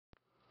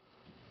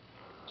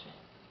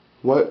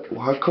What?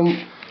 How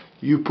come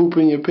you poop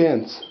in your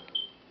pants?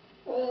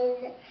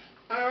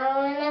 I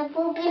wanna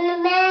poop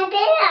in my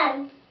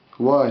pants.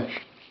 Why?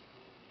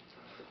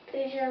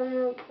 Because I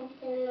wanna poop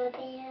in my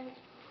pants.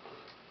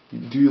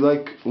 Do you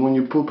like when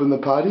you poop in the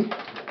potty?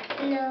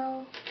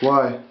 No.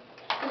 Why?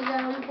 Because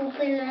I wanna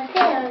poop in my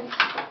pants.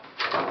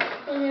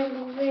 I wanna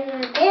poop in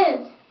my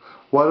pants.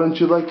 Why don't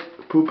you like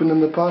pooping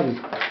in the potty?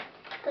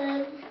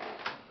 Because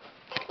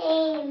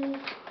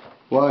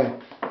Why?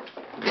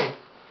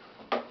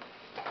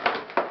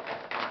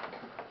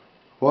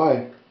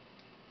 Why?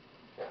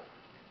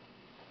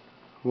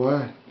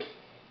 Why?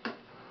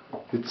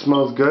 It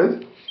smells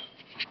good?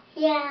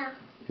 yeah.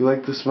 You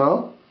like the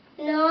smell?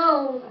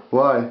 No.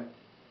 Why?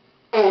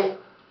 That's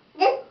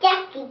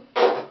yucky.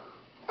 I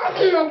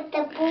don't like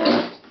the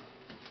poop.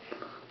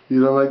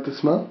 You don't like the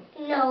smell?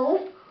 No.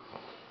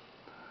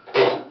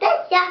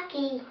 That's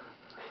yucky.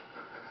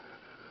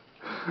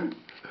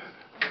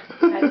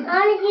 I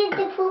want to see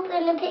the poop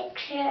in the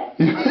picture.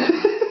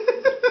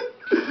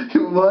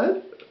 What?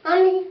 I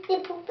want to see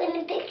the poop in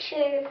the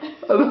picture.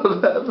 I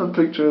don't have a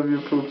picture of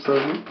your poop,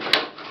 Sophie.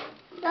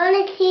 I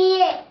want to see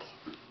it.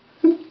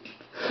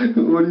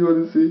 What do you want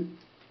to see?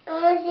 I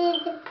want to see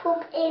the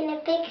poop in the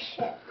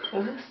picture.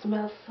 Oh, it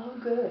smells so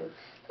good.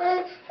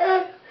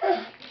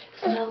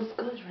 Smells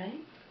good,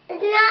 right?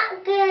 It's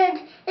not good.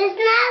 It's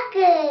not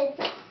good.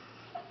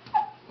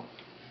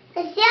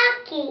 It's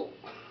yucky.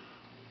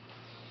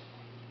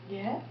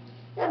 Yeah?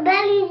 My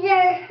bellies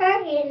are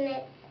hurting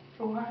it.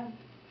 Why?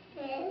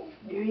 Yeah.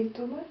 You eat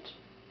too much?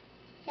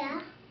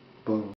 Yeah. Boom.